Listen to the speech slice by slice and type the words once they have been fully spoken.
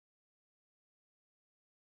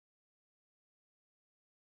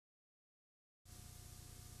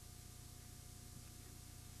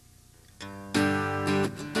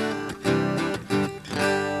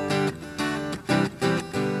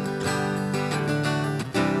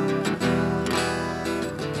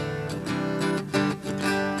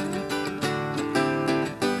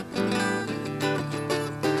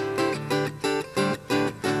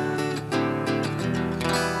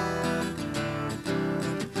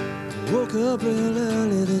Woke up real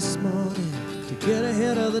early this morning to get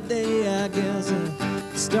ahead of the day, I guess. And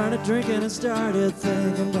started drinking and started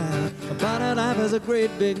thinking about it. Life is a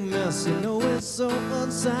great big mess. You know it's so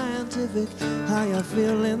unscientific how your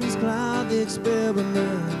feelings cloud the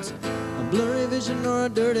experiment. A blurry vision or a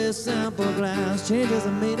dirty sample glass changes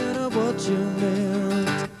the meaning of what you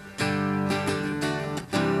meant.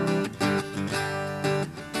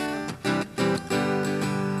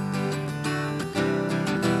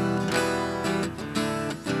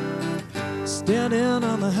 Standing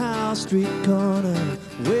on the house street corner,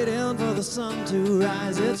 waiting for the sun to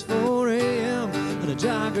rise. It's 4 a.m. and a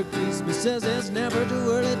jogger greets me, says it's never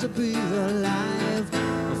too early to be alive.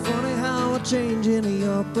 Funny how a change in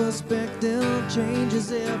your perspective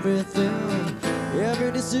changes everything.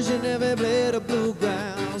 Every decision, every blade of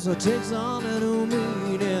bluegrass takes on a new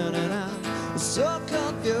meaning. And I'm so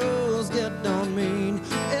confused, it don't mean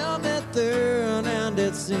anything. And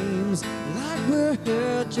it seems like we're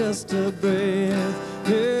here just to breathe.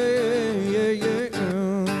 Yeah, yeah, yeah, yeah.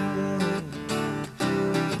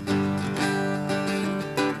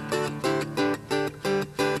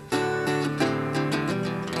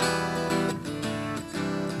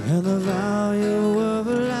 And the value of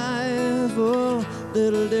a life, oh,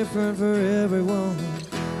 little different for everyone.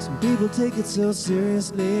 Some people take it so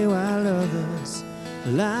seriously while others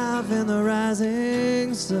laugh in the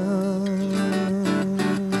rising sun.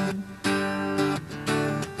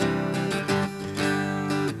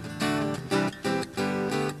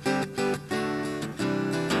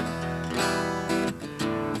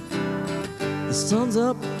 The sun's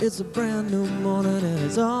up, it's a brand new morning, and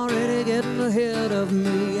it's already getting ahead of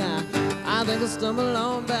me. I think I'll stumble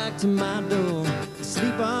on back to my door,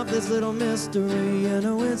 sleep off this little mystery. You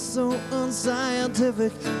know it's so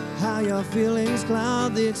unscientific how your feelings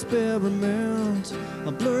cloud the experiment.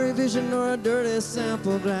 A blurry vision or a dirty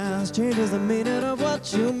sample glass changes the meaning of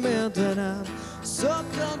what you meant. And I'm so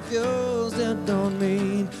confused, it don't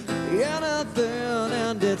mean anything.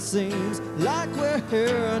 And it seems like we're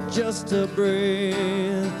here just to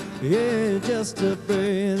breathe. Yeah, just to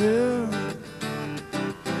breathe. Yeah.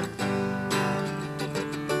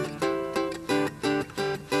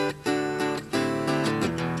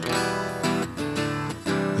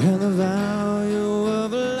 And the value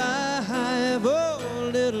of a life, oh,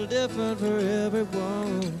 a little different for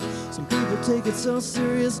everyone. Some people take it so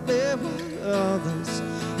seriously while others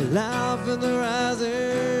laugh in the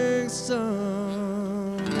rising sun.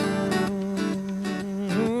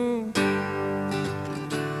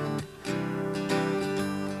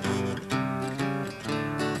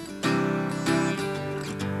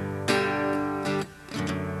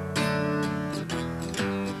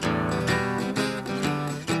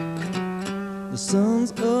 The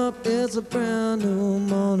sun's up, it's a brand new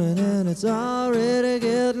morning, and it's already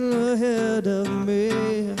getting ahead of me.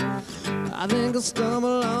 I think I'll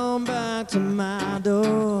stumble on back to my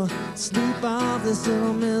door, sleep off this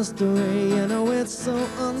little mystery. You know it's so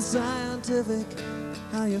unscientific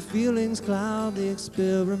how your feelings cloud the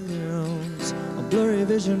experiment. A blurry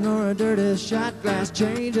vision or a dirty shot glass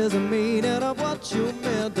changes the meaning of what you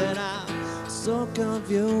meant. And I'm so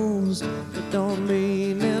confused, it don't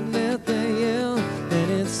mean anything. And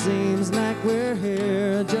it seems like we're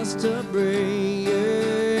here just to breathe.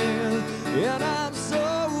 And I'm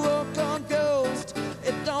so confused,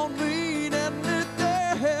 it don't mean anything.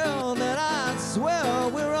 And I swear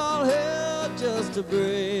we're all here just to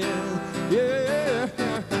breathe. Yeah.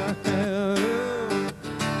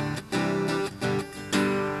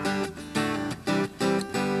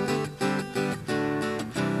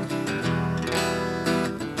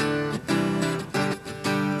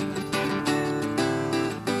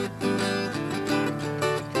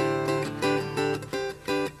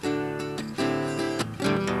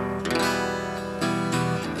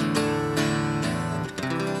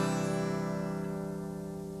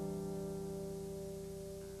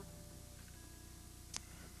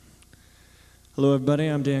 Hello everybody,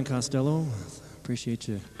 I'm Dan Costello. Appreciate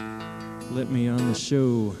you letting me on the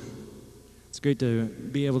show. It's great to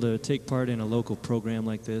be able to take part in a local program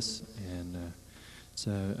like this, and it's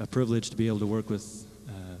a privilege to be able to work with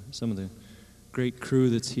some of the great crew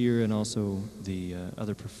that's here, and also the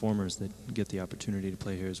other performers that get the opportunity to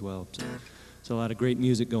play here as well. So a lot of great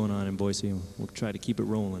music going on in Boise, and we'll try to keep it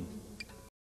rolling.